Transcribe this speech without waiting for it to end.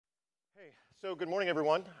So good morning,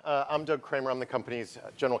 everyone. I'm Doug Kramer. I'm the company's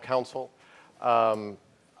general counsel.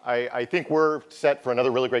 I think we're set for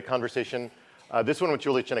another really great conversation. This one with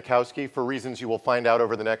Julius Genachowski, for reasons you will find out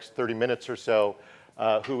over the next 30 minutes or so,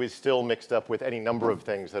 who is still mixed up with any number of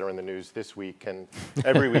things that are in the news this week and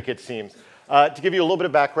every week it seems. To give you a little bit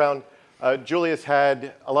of background, Julius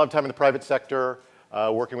had a lot of time in the private sector,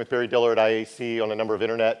 working with Barry Diller at IAC on a number of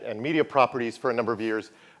internet and media properties for a number of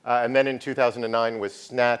years. And then in 2009 was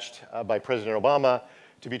snatched by President Obama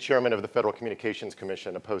to be chairman of the Federal Communications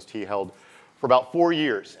Commission, a post he held for about 4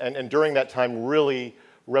 years. And during that time really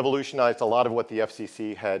revolutionized a lot of what the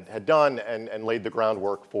FCC had done and laid the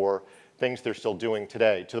groundwork for things they're still doing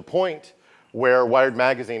today, to the point where Wired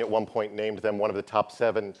magazine at one point named them one of the top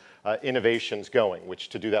 7 innovations going, which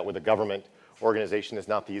to do that with a government organization is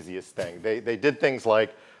not the easiest thing. They did things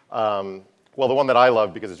like, well, the one that I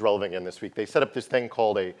love because it's relevant again this week, they set up this thing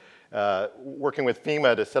called working with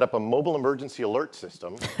FEMA to set up a mobile emergency alert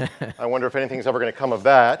system. I wonder if anything's ever going to come of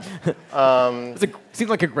that. Seemed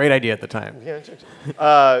like a great idea at the time.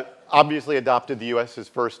 Yeah, obviously adopted the US's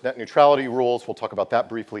first net neutrality rules. We'll talk about that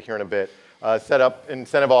briefly here in a bit. Set up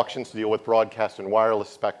incentive auctions to deal with broadcast and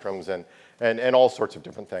wireless spectrums and all sorts of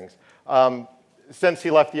different things. Since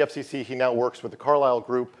he left the FCC, he now works with the Carlyle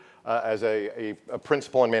group as a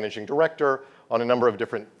principal and managing director on a number of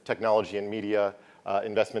different technology and media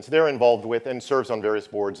investments they're involved with, and serves on various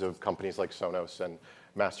boards of companies like Sonos and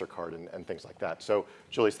MasterCard and things like that. So,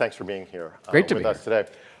 Julius, thanks for being here with us today.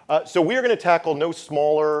 So we are going to tackle no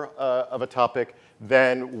smaller of a topic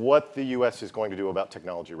than what the US is going to do about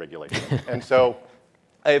technology regulation. And so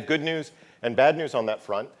I have good news and bad news on that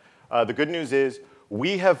front. The good news is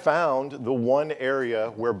we have found the one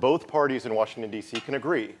area where both parties in Washington, D.C. can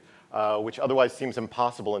agree, which otherwise seems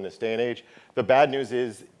impossible in this day and age. The bad news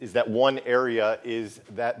is that one area is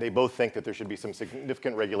that they both think that there should be some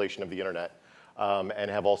significant regulation of the internet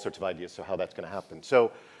and have all sorts of ideas of how that's going to happen.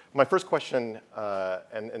 So my first question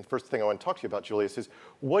and first thing I want to talk to you about, Julius, is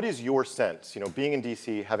what is your sense, being in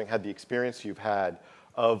D.C., having had the experience you've had,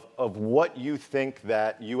 of what you think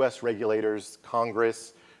that U.S. regulators,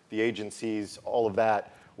 Congress, the agencies, all of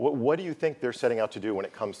that, what do you think they're setting out to do when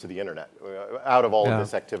it comes to the internet, out of all of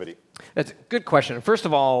this activity? That's a good question. First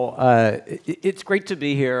of all, it's great to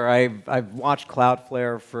be here. I've watched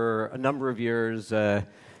Cloudflare for a number of years,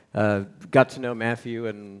 got to know Matthew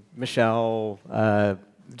and Michelle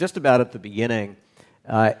just about at the beginning.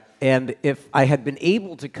 And if I had been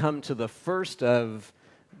able to come to the first of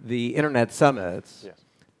the internet summits, yes,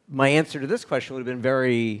 my answer to this question would have been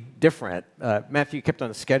very different. Matthew kept on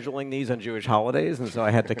scheduling these on Jewish holidays, and so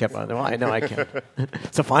I had to keep on, well, I know I can't.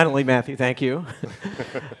 So finally, Matthew, thank you.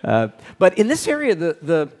 But in this area,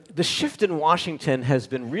 the shift in Washington has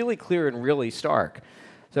been really clear and really stark.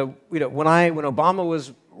 So when Obama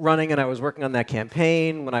was running and I was working on that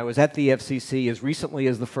campaign, when I was at the FCC as recently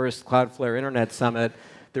as the first Cloudflare Internet Summit,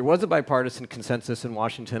 there was a bipartisan consensus in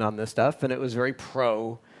Washington on this stuff, and it was very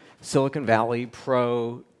pro-Silicon Valley,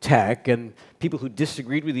 pro-tech, and people who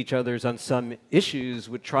disagreed with each other on some issues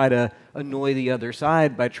would try to annoy the other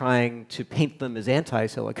side by trying to paint them as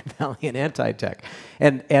anti-Silicon Valley and anti-tech.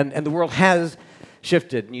 And the world has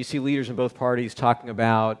shifted, and you see leaders in both parties talking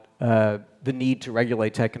about the need to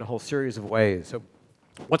regulate tech in a whole series of ways. So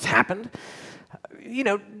what's happened?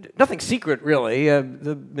 Nothing secret, really.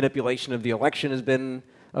 The manipulation of the election has been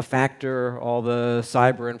a factor. All the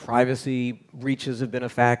cyber and privacy breaches have been a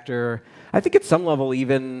factor. I think at some level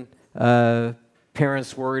even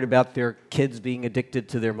parents worried about their kids being addicted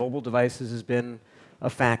to their mobile devices has been a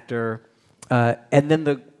factor. And then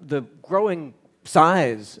the growing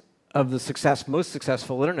size of the most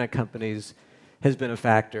successful internet companies has been a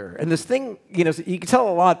factor. And this thing, you can tell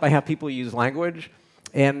a lot by how people use language.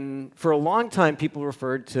 And for a long time, people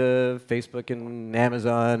referred to Facebook and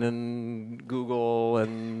Amazon and Google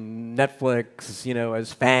and Netflix,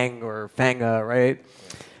 as FANG or FANGA, right?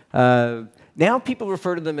 Now people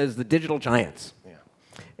refer to them as the digital giants. Yeah.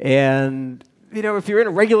 And, if you're in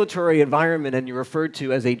a regulatory environment and you're referred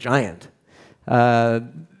to as a giant,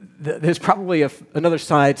 there's probably another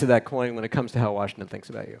side to that coin when it comes to how Washington thinks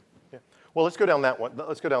about you. Yeah. Well, let's go down that one.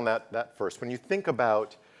 Let's go down that first. When you think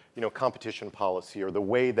about competition policy, or the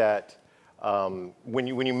way that when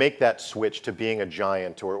you make that switch to being a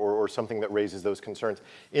giant or something that raises those concerns,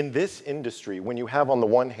 in this industry, when you have on the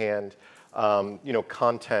one hand,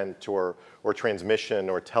 content or transmission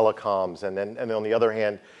or telecoms, and then on the other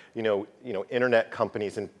hand, internet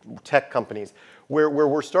companies and tech companies, where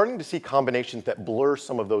we're starting to see combinations that blur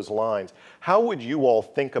some of those lines. How would you all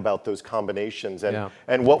think about those combinations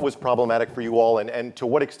and what was problematic for you all, and to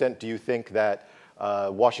what extent do you think that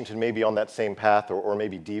Washington may be on that same path or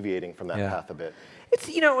maybe deviating from that path a bit?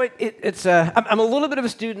 It's, I'm a little bit of a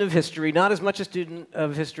student of history, not as much a student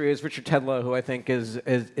of history as Richard Tedlow, who I think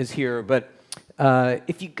is here. But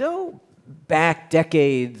if you go back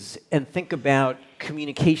decades and think about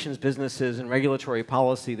communications businesses and regulatory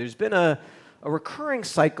policy, there's been a recurring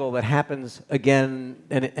cycle that happens again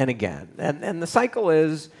and again. And the cycle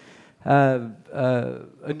is a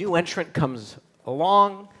new entrant comes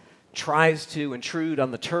along, tries to intrude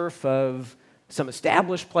on the turf of some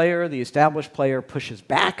established player. The established player pushes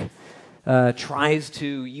back, tries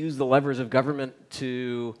to use the levers of government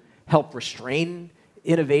to help restrain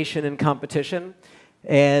innovation and competition.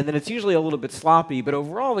 And then it's usually a little bit sloppy, but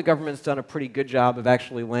overall the government's done a pretty good job of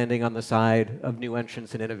actually landing on the side of new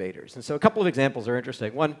entrants and innovators. And so a couple of examples are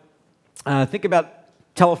interesting. One, think about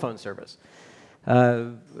telephone service.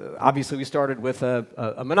 Obviously we started with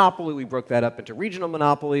a monopoly. We broke that up into regional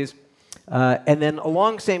monopolies. And then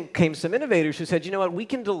along came some innovators who said, you know what, we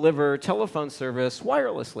can deliver telephone service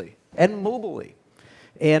wirelessly and mobily.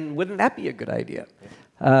 And wouldn't that be a good idea?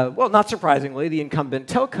 Well, not surprisingly, the incumbent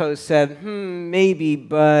telcos said, maybe,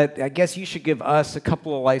 but I guess you should give us a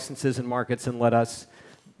couple of licenses and markets and let us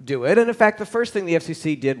do it. And in fact, the first thing the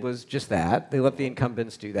FCC did was just that. They let the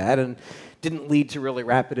incumbents do that and didn't lead to really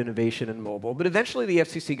rapid innovation in mobile. But eventually the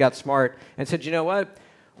FCC got smart and said, you know what,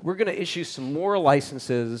 we're going to issue some more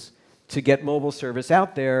licenses to get mobile service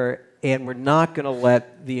out there, and we're not going to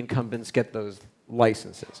let the incumbents get those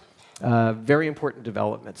licenses. Very important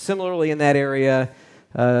development. Similarly, in that area,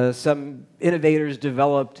 some innovators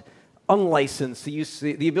developed unlicensed,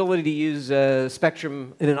 the ability to use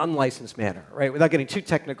spectrum in an unlicensed manner, right? Without getting too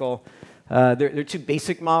technical, there are two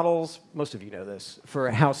basic models, most of you know this,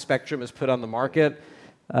 for how spectrum is put on the market.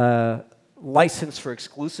 License for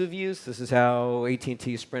exclusive use. This is how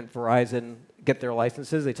AT&T, Sprint, Verizon get their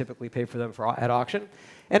licenses. They typically pay for them at auction.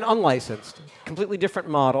 And unlicensed, completely different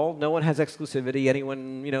model. No one has exclusivity.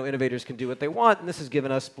 Anyone, innovators can do what they want. And this has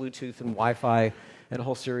given us Bluetooth and Wi-Fi and a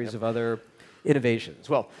whole series of other innovations.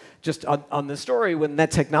 Well, just on this story, when that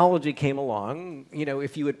technology came along,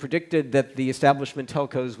 if you had predicted that the establishment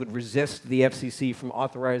telcos would resist the FCC from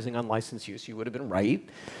authorizing unlicensed use, you would have been right.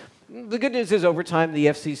 The good news is, over time, the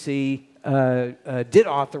FCC did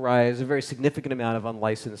authorize a very significant amount of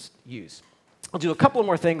unlicensed use. I'll do a couple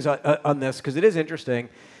more things on this, because it is interesting.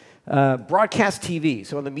 Broadcast TV,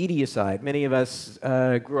 so on the media side, many of us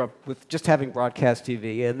grew up with just having broadcast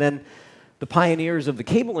TV, and then the pioneers of the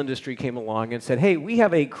cable industry came along and said, hey, we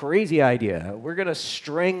have a crazy idea. We're going to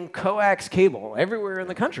string coax cable everywhere in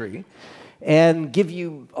the country and give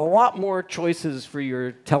you a lot more choices for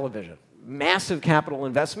your television. Massive capital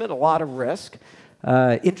investment, a lot of risk,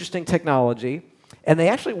 interesting technology. And they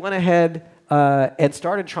actually went ahead and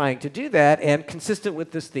started trying to do that. And consistent with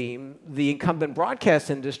this theme, the incumbent broadcast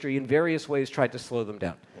industry in various ways tried to slow them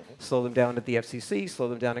down. Slow them down at the FCC, slow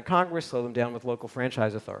them down in Congress, slow them down with local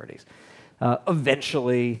franchise authorities.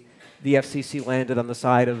 Eventually, the FCC landed on the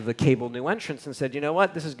side of the cable new entrants and said, you know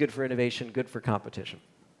what, this is good for innovation, good for competition.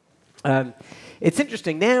 It's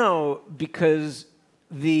interesting now because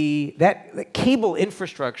that cable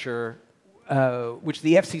infrastructure, which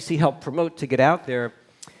the FCC helped promote to get out there,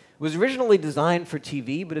 was originally designed for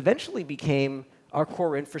TV, but eventually became our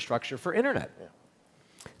core infrastructure for internet.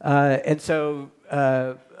 And so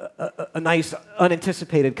a nice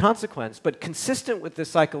unanticipated consequence, but consistent with this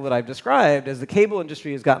cycle that I've described, as the cable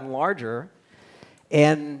industry has gotten larger,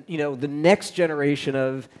 and the next generation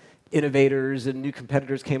of innovators and new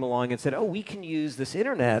competitors came along and said, oh, we can use this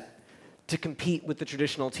internet to compete with the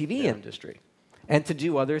traditional TV industry and to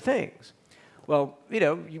do other things. Well,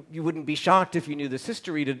 you wouldn't be shocked if you knew this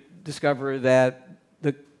history to discover that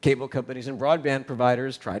the cable companies and broadband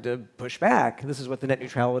providers tried to push back. This is what the net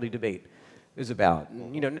neutrality debate is about.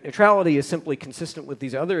 And, neutrality is simply consistent with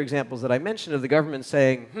these other examples that I mentioned of the government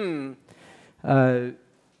saying,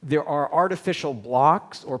 there are artificial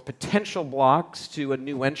blocks or potential blocks to a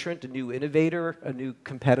new entrant, a new innovator, a new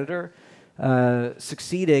competitor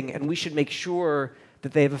succeeding, and we should make sure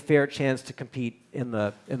that they have a fair chance to compete in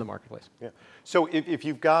the marketplace. Yeah. So if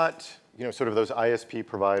you've got sort of those ISP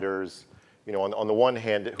providers, on the one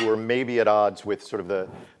hand, who are maybe at odds with sort of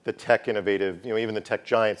the tech innovative, even the tech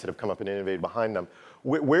giants that have come up and innovated behind them,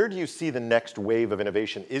 where do you see the next wave of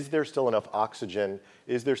innovation? Is there still enough oxygen?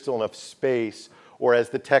 Is there still enough space? Or as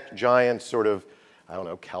the tech giants sort of, I don't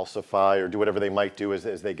know, calcify or do whatever they might do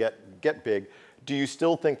as they get big, do you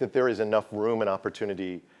still think that there is enough room and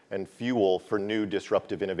opportunity and fuel for new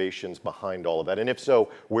disruptive innovations behind all of that? And if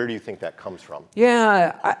so, where do you think that comes from?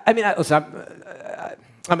 Yeah, I mean, listen,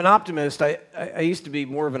 I'm an optimist. I used to be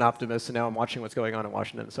more of an optimist, and now I'm watching what's going on in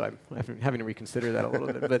Washington, so I'm having to reconsider that a little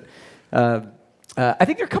bit. But I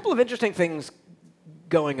think there are a couple of interesting things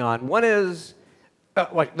going on. One is,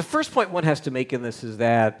 the first point one has to make in this is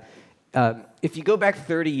that if you go back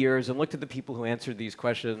 30 years and looked at the people who answered these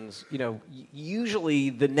questions,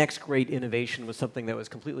 usually the next great innovation was something that was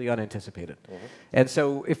completely unanticipated. And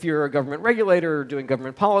so if you're a government regulator doing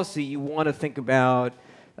government policy, you want to think about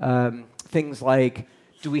things like,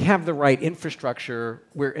 do we have the right infrastructure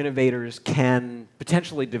where innovators can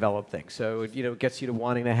potentially develop things? So it gets you to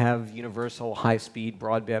wanting to have universal, high-speed,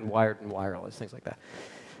 broadband, wired, and wireless, things like that.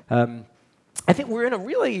 I think we're in a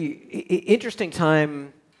really interesting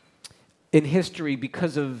time in history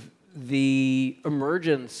because of the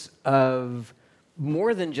emergence of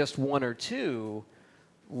more than just one or two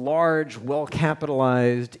large,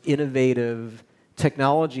 well-capitalized, innovative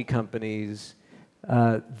technology companies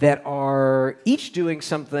that are each doing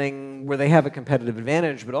something where they have a competitive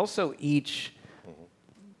advantage, but also each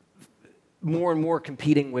more and more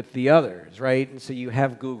competing with the others, right? And so you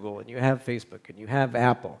have Google, and you have Facebook, and you have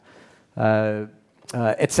Apple,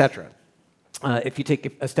 et cetera. If you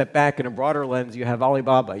take a step back in a broader lens, you have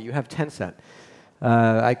Alibaba, you have Tencent.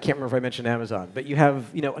 I can't remember if I mentioned Amazon, but you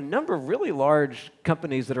have a number of really large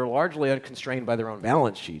companies that are largely unconstrained by their own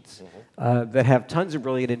balance sheets, that have tons of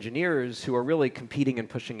brilliant engineers who are really competing and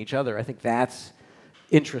pushing each other. I think that's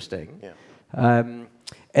interesting. Yeah.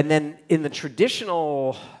 And then in the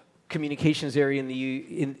traditional communications area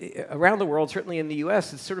around the world, certainly in the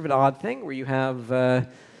US, it's sort of an odd thing where you have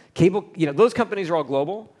cable, those companies are all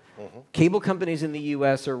global. Cable companies in the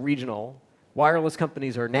US are regional. Wireless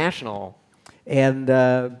companies are national. And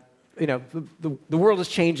the world is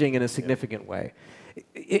changing in a significant way.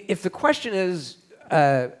 If the question is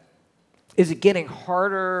it getting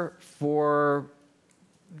harder for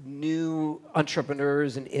new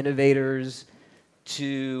entrepreneurs and innovators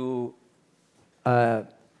to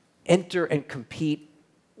enter and compete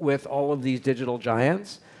with all of these digital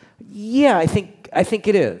giants? Yeah, I think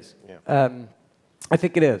it is. Yeah. I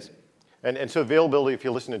think it is. And so availability, if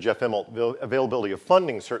you listen to Jeff Immelt, the availability of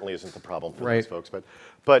funding certainly isn't the problem for those folks.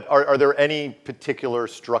 But are there any particular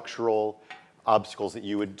structural obstacles that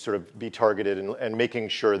you would sort of be targeted and making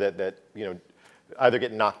sure that either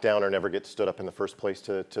get knocked down or never get stood up in the first place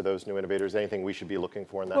to those new innovators? Anything we should be looking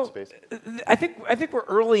for in that space? I think we're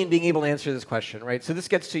early in being able to answer this question, right? So this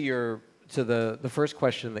gets to the first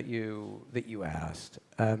question that you asked.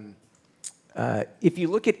 If you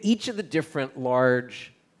look at each of the different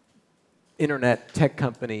large internet tech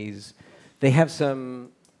companies, they have some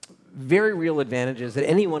very real advantages that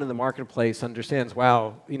anyone in the marketplace understands.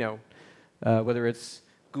 Wow, whether it's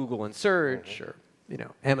Google and search or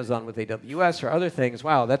Amazon with AWS or other things.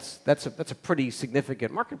 Wow, that's a pretty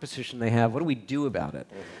significant market position they have. What do we do about it?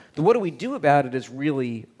 The what do we do about it is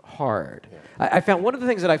really hard. Yeah. I found one of the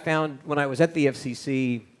things that I found when I was at the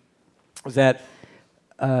FCC was that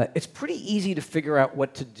it's pretty easy to figure out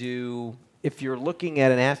what to do if you're looking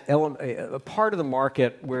at a part of the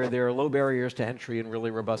market where there are low barriers to entry and really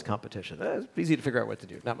robust competition. It's easy to figure out what to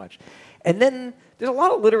do, not much. And then there's a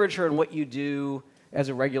lot of literature on what you do as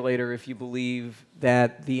a regulator if you believe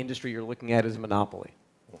that the industry you're looking at is a monopoly.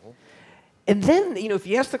 And then, if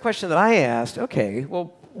you ask the question that I asked, okay,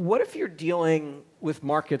 well, what if you're dealing with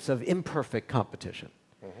markets of imperfect competition,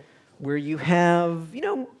 where you have,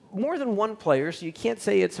 more than one player, so you can't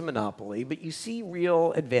say it's a monopoly, but you see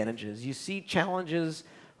real advantages. You see challenges,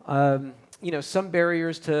 some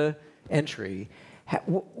barriers to entry.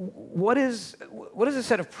 What is a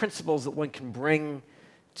set of principles that one can bring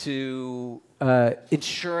to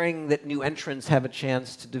ensuring that new entrants have a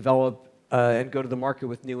chance to develop and go to the market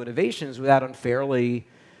with new innovations without unfairly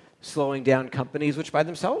slowing down companies which by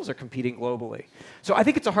themselves are competing globally? So I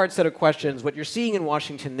think it's a hard set of questions. What you're seeing in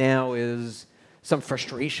Washington now is some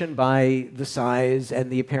frustration by the size and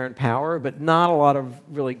the apparent power, but not a lot of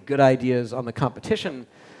really good ideas on the competition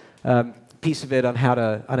piece of it on how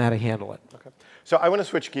to handle it. Okay. So I want to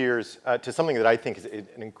switch gears to something that I think is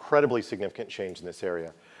an incredibly significant change in this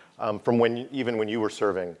area from even when you were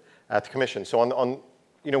serving at the commission. So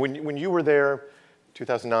when you were there,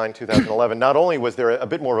 2009, 2011, not only was there a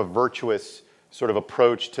bit more of a virtuous sort of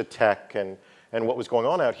approach to tech and what was going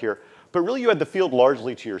on out here, but really you had the field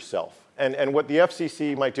largely to yourself. And what the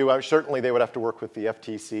FCC might do, certainly they would have to work with the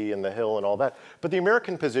FTC and the Hill and all that, but the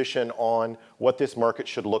American position on what this market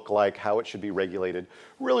should look like, how it should be regulated,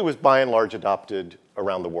 really was by and large adopted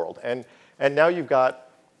around the world. And now you've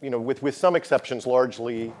got, with some exceptions,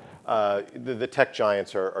 largely the tech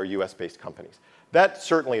giants are US-based companies. That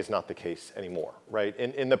certainly is not the case anymore, right?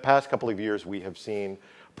 In the past couple of years, we have seen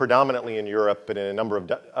predominantly in Europe, but in a number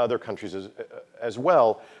of other countries as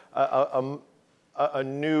well, a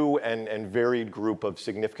new and varied group of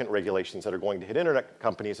significant regulations that are going to hit internet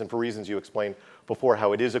companies, and for reasons you explained before,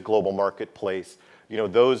 how it is a global marketplace,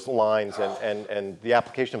 those lines and the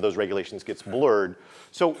application of those regulations gets blurred.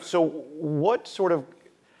 So what sort of,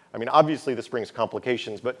 I mean, obviously this brings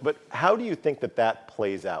complications, but how do you think that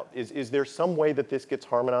plays out? Is there some way that this gets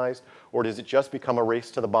harmonized, or does it just become a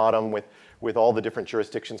race to the bottom with all the different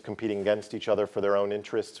jurisdictions competing against each other for their own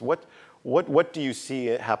interests? What do you see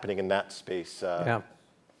happening in that space?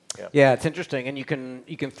 Yeah, it's interesting, and you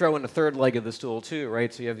can throw in a third leg of the stool too,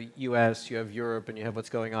 right? So you have the U.S., you have Europe, and you have what's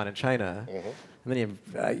going on in China, and then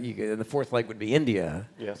and the fourth leg would be India.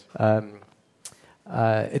 Yes.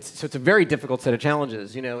 It's a very difficult set of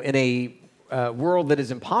challenges. In a world that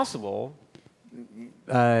is impossible,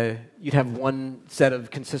 you'd have one set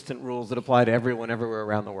of consistent rules that apply to everyone everywhere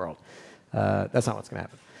around the world. That's not what's going to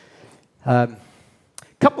happen.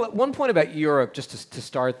 One point about Europe, just to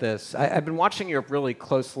start this. I've been watching Europe really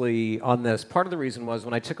closely on this. Part of the reason was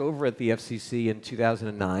when I took over at the FCC in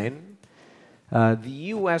 2009, the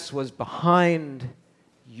US was behind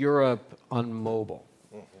Europe on mobile.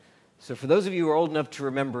 So for those of you who are old enough to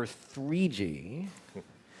remember 3G,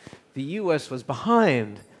 the US was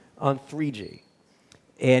behind on 3G,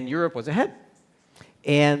 and Europe was ahead.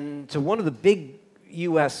 And so one of the big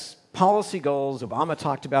US policy goals, Obama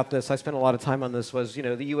talked about this, I spent a lot of time on this, was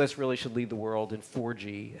the US really should lead the world in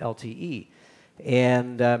 4G LTE.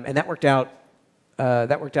 And that worked out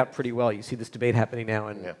pretty well. You see this debate happening now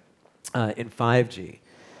in 5G.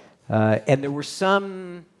 And there were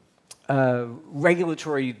some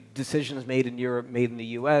regulatory decisions made in Europe, made in the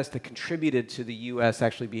US, that contributed to the US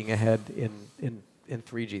actually being ahead in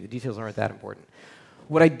 3G. The details aren't that important.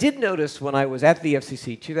 What I did notice when I was at the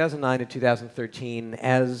FCC 2009 to 2013,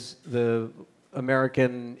 as the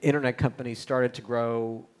American internet companies started to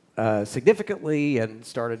grow significantly and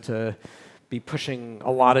started to be pushing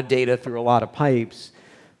a lot of data through a lot of pipes,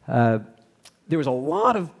 there was a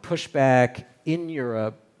lot of pushback in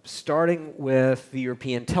Europe, starting with the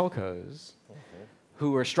European telcos,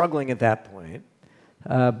 who were struggling at that point,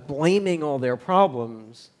 blaming all their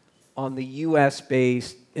problems on the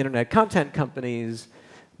US-based internet content companies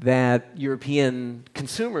that European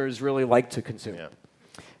consumers really like to consume. Yeah.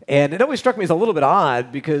 And it always struck me as a little bit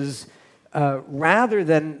odd, because rather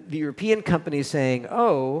than the European companies saying,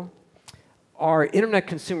 oh, our internet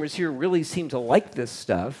consumers here really seem to like this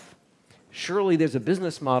stuff, surely there's a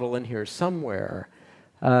business model in here somewhere,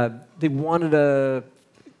 they wanted to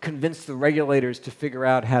convince the regulators to figure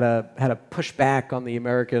out how to push back on the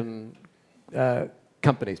American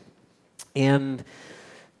companies. And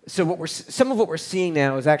so some of what we're seeing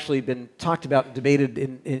now has actually been talked about and debated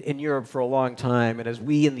in Europe for a long time. And as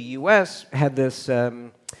we in the US had this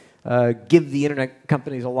give the internet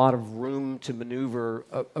companies a lot of room to maneuver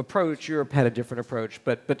approach, Europe had a different approach.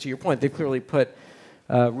 But to your point, they've clearly put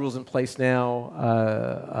rules in place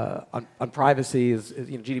now on privacy.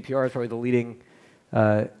 GDPR is probably the leading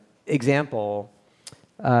example.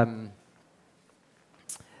 And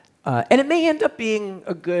it may end up being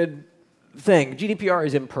a good thing. GDPR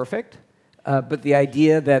is imperfect, but the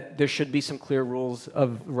idea that there should be some clear rules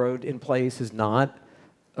of the road in place is not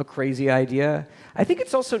a crazy idea. I think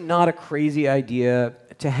it's also not a crazy idea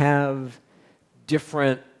to have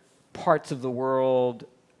different parts of the world,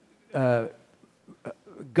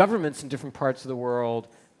 governments in different parts of the world,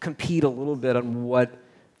 compete a little bit on what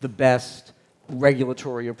the best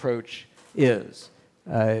regulatory approach is.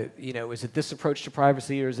 Is it this approach to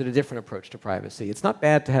privacy, or is it a different approach to privacy? It's not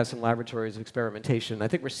bad to have some laboratories of experimentation. I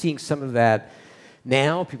think we're seeing some of that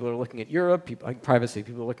now. People are looking at Europe, privacy.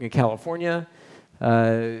 People are looking at California.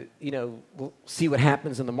 We'll see what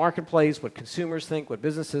happens in the marketplace, what consumers think, what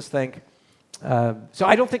businesses think. So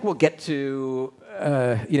I don't think we'll get to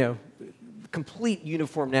complete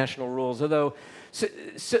uniform national rules, although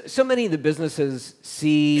so many of the businesses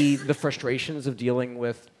see the frustrations of dealing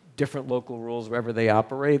with different local rules wherever they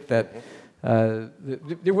operate, that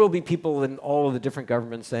there will be people in all of the different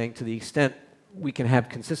governments saying, to the extent we can have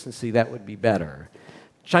consistency, that would be better.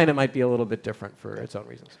 China might be a little bit different for its own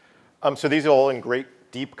reasons. So these are all in great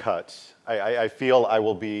deep cuts. I feel I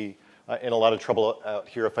will be in a lot of trouble out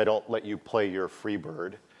here if I don't let you play your free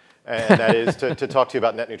bird, and that is to talk to you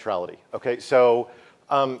about net neutrality. Okay, so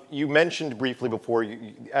you mentioned briefly before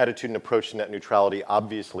attitude and approach to net neutrality.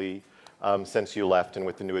 Obviously, since you left and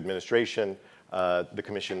with the new administration, the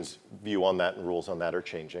Commission's view on that and rules on that are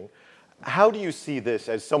changing. How do you see this,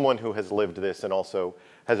 as someone who has lived this and also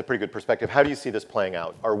has a pretty good perspective, how do you see this playing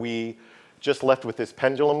out? Are we just left with this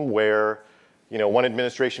pendulum where one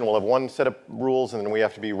administration will have one set of rules, and then we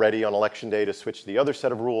have to be ready on election day to switch to the other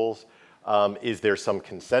set of rules. Is there some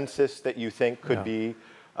consensus that you think could be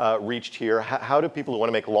reached here? How do people who want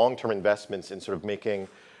to make long-term investments in sort of making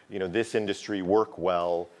this industry work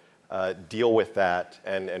well deal with that,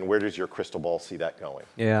 and where does your crystal ball see that going?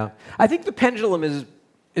 Yeah, I think the pendulum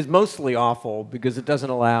is mostly awful because it doesn't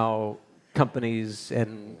allow companies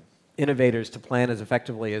and innovators to plan as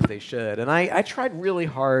effectively as they should. And I tried really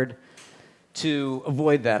hard to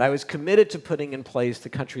avoid that. I was committed to putting in place the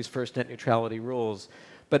country's first net neutrality rules,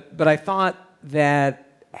 but I thought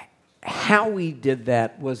that how we did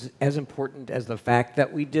that was as important as the fact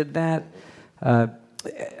that we did that.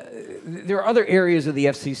 There are other areas of the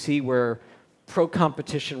FCC where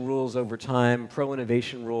pro-competition rules over time,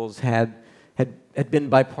 pro-innovation rules had been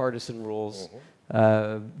bipartisan rules,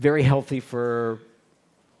 very healthy for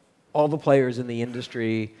all the players in the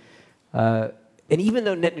industry. And even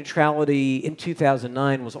though net neutrality in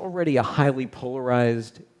 2009 was already a highly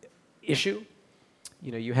polarized issue,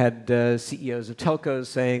 you had CEOs of telcos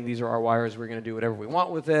saying, these are our wires, we're going to do whatever we want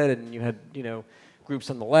with it, and you had groups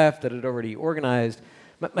on the left that had already organized.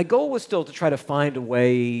 My goal was still to try to find a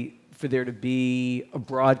way for there to be a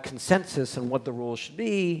broad consensus on what the rules should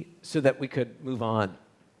be so that we could move on.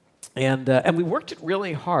 And we worked it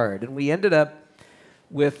really hard, and we ended up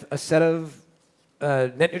with a set of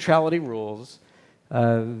net neutrality rules,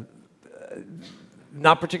 not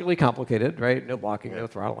particularly complicated, right? No blocking, no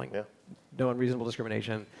throttling, no unreasonable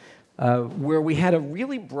discrimination, where we had a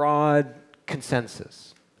really broad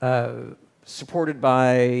consensus supported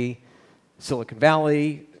by Silicon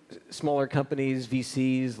Valley, smaller companies,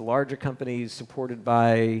 VCs, larger companies, supported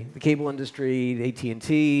by the cable industry,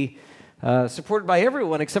 AT&T, supported by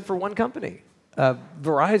everyone except for one company,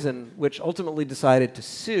 Verizon, which ultimately decided to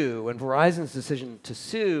sue. And Verizon's decision to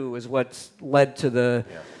sue is what's led to the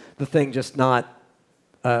thing just not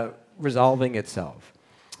resolving itself.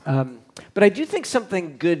 But I do think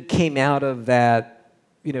something good came out of that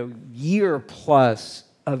year plus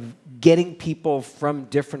of getting people from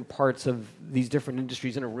different parts of these different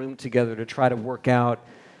industries in a room together to try to work out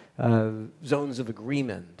zones of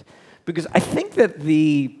agreement. Because I think that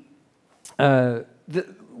we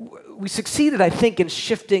succeeded, I think, in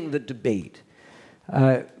shifting the debate.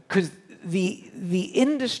 Because the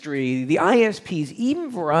industry, the ISPs,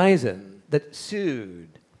 even Verizon that sued,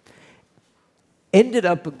 ended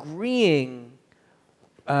up agreeing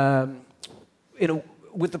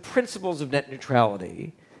with the principles of net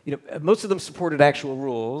neutrality. Most of them supported actual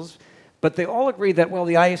rules, but they all agreed that, well,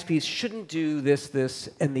 the ISPs shouldn't do this, this,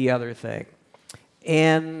 and the other thing.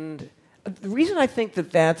 And the reason I think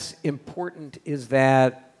that that's important is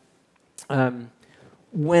that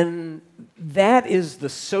when that is the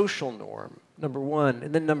social norm, number one,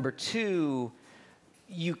 and then number two,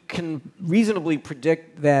 you can reasonably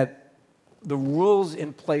predict that the rules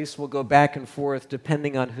in place will go back and forth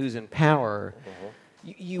depending on who's in power.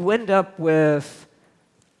 You end up with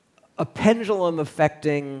a pendulum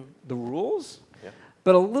affecting the rules,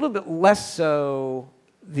 but a little bit less so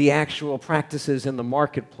the actual practices in the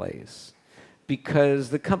marketplace, because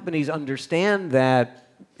the companies understand that,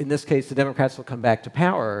 in this case, the Democrats will come back to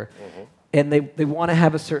power, and they want to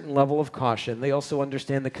have a certain level of caution. They also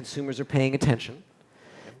understand that consumers are paying attention,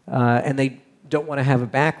 and they don't want to have a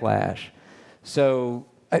backlash. So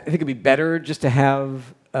I think it'd be better just to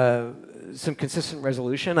have some consistent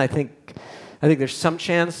resolution. I think there's some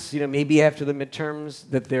chance, maybe after the midterms,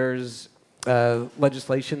 that there's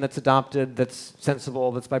legislation that's adopted, that's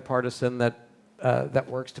sensible, that's bipartisan, that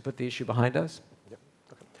works to put the issue behind us.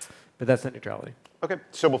 But that's net neutrality. Okay,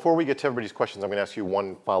 so before we get to everybody's questions, I'm going to ask you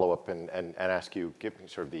one follow-up and ask you, give me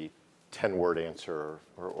sort of the 10-word answer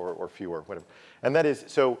or fewer, whatever. And that is,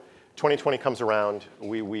 so 2020 comes around,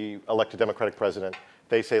 we elect a Democratic president.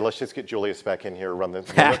 They say, let's just get Julius back in here, run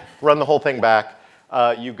the whole thing back.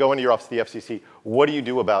 You go into your office, the FCC. What do you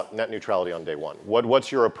do about net neutrality on day one?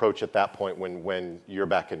 What's your approach at that point when you're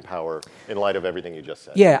back in power in light of everything you just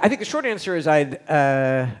said? Yeah, I think the short answer is I'd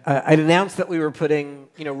announce that we were putting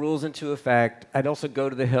rules into effect. I'd also go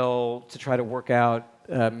to the Hill to try to work out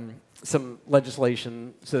some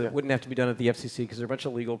legislation so that it wouldn't have to be done at the FCC because there are a bunch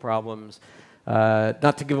of legal problems.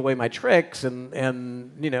 Not to give away my tricks,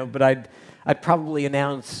 but I'd probably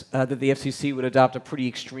announce that the FCC would adopt a pretty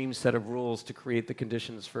extreme set of rules to create the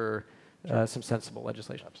conditions for some sensible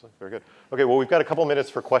legislation. Absolutely, very good. Okay, well, we've got a couple minutes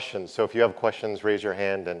for questions. So if you have questions, raise your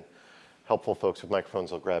hand, and helpful folks with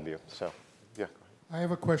microphones will grab you. So, yeah. I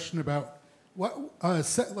have a question about what.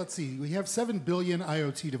 Let's see. We have 7 billion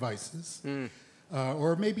IoT devices,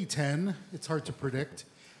 or maybe 10. It's hard to predict,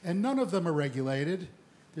 and none of them are regulated.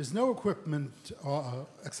 There's no equipment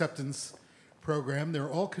acceptance program. They're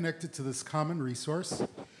all connected to this common resource.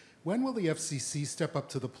 When will the FCC step up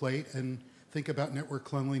to the plate and think about network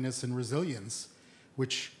cleanliness and resilience,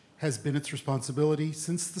 which has been its responsibility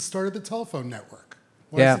since the start of the telephone network?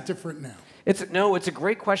 Why is it different now? It's a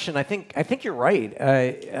great question. I think you're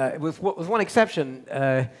right. With one exception,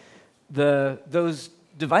 those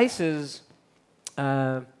devices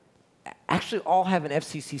actually all have an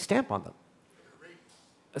FCC stamp on them. For their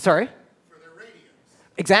radios. Sorry? For their radios.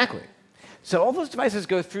 Exactly. So all those devices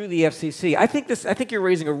go through the FCC. I think you're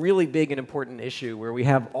raising a really big and important issue where we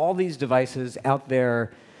have all these devices out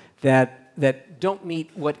there that don't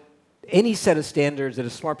meet what any set of standards that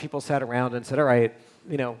if smart people sat around and said, all right,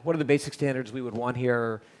 what are the basic standards we would want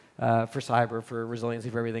here for cyber, for resiliency,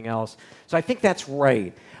 for everything else? So I think that's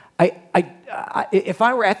right. If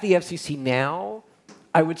I were at the FCC now,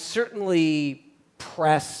 I would certainly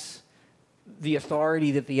press the authority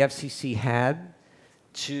that the FCC had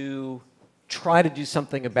to try to do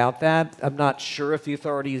something about that. I'm not sure if the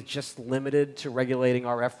authority is just limited to regulating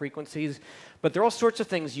RF frequencies, but there are all sorts of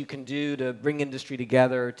things you can do to bring industry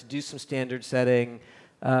together, to do some standard setting.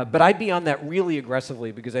 But I'd be on that really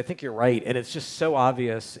aggressively because I think you're right, and it's just so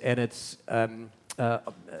obvious, and it's a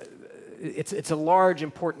large,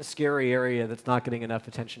 important, scary area that's not getting enough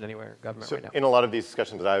attention anywhere in government right now. In a lot of these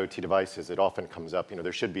discussions with IoT devices, it often comes up,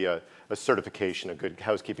 there should be a certification, a good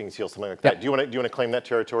housekeeping seal, something like that. Do you want to claim that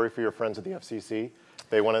territory for your friends at the FCC?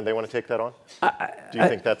 They want to take that on? Do you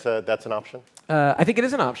think that's an option? I think it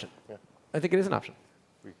is an option. Yeah. I think it is an option.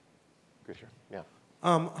 Good here. Yeah.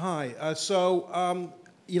 Hi.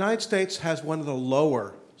 The United States has one of the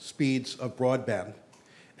lower speeds of broadband,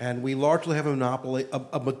 and we largely have a monopoly, a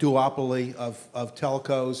duopoly of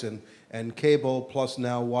telcos and cable, plus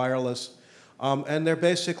now wireless. And they're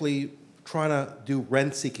basically trying to do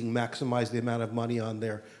rent-seeking, maximize the amount of money on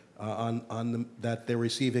their that they're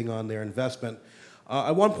receiving on their investment.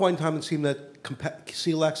 At one point in time, it seemed that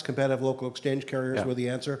CLECs, competitive local exchange carriers, were the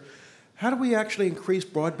answer. How do we actually increase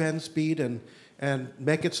broadband speed and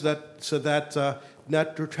make it so that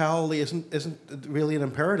net neutrality isn't really an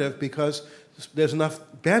imperative because there's enough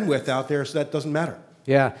bandwidth out there so that doesn't matter?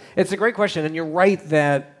 Yeah, it's a great question, and you're right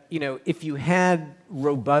that if you had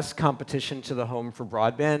robust competition to the home for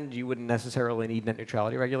broadband, you wouldn't necessarily need net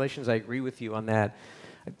neutrality regulations. I agree with you on that.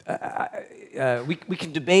 We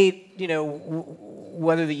can debate,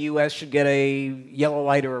 whether the U.S. should get a yellow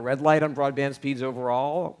light or a red light on broadband speeds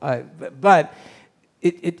overall, but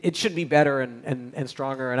it should be better and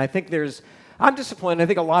stronger. And I think I'm disappointed. I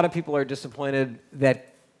think a lot of people are disappointed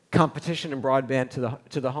that competition in broadband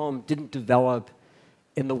to the home didn't develop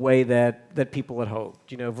in the way that people had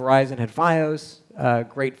hoped. Verizon had Fios,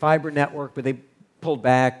 great fiber network, but they pulled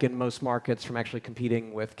back in most markets from actually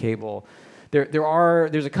competing with cable.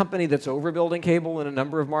 There's a company that's overbuilding cable in a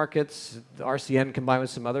number of markets, the RCN combined with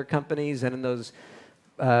some other companies, and in those,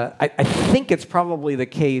 I think it's probably the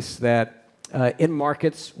case that in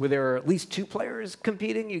markets where there are at least two players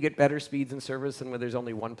competing, you get better speeds and service than where there's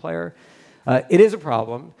only one player. It is a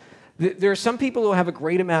problem. There are some people who have a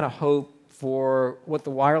great amount of hope for what the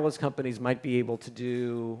wireless companies might be able to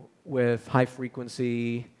do with high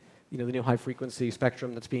frequency, the new high frequency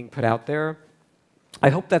spectrum that's being put out there. I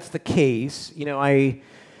hope that's the case. An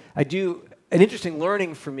interesting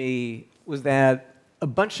learning for me was that a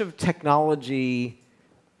bunch of technology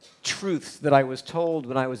truths that I was told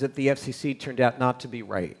when I was at the FCC turned out not to be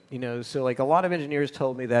right. So like a lot of engineers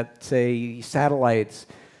told me that, say, satellites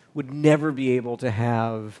would never be able to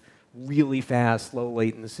have really fast, low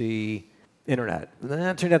latency internet. And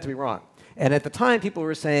that turned out to be wrong. And at the time, people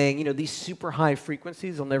were saying, these super high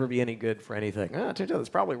frequencies will never be any good for anything. It turns out that's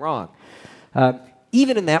probably wrong.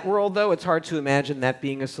 Even in that world, though, it's hard to imagine that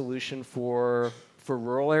being a solution for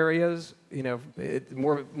rural areas.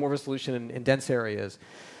 More of a solution in dense areas.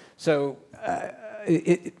 So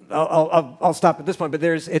I'll stop at this point. But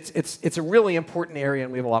it's a really important area,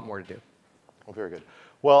 and we have a lot more to do. Well, very good.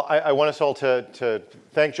 Well, I want us all to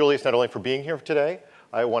thank Julius not only for being here today.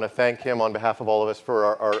 I want to thank him on behalf of all of us for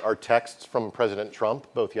our texts from President Trump,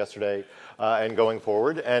 both yesterday and going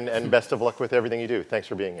forward. And best of luck with everything you do. Thanks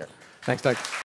for being here. Thanks, Doug.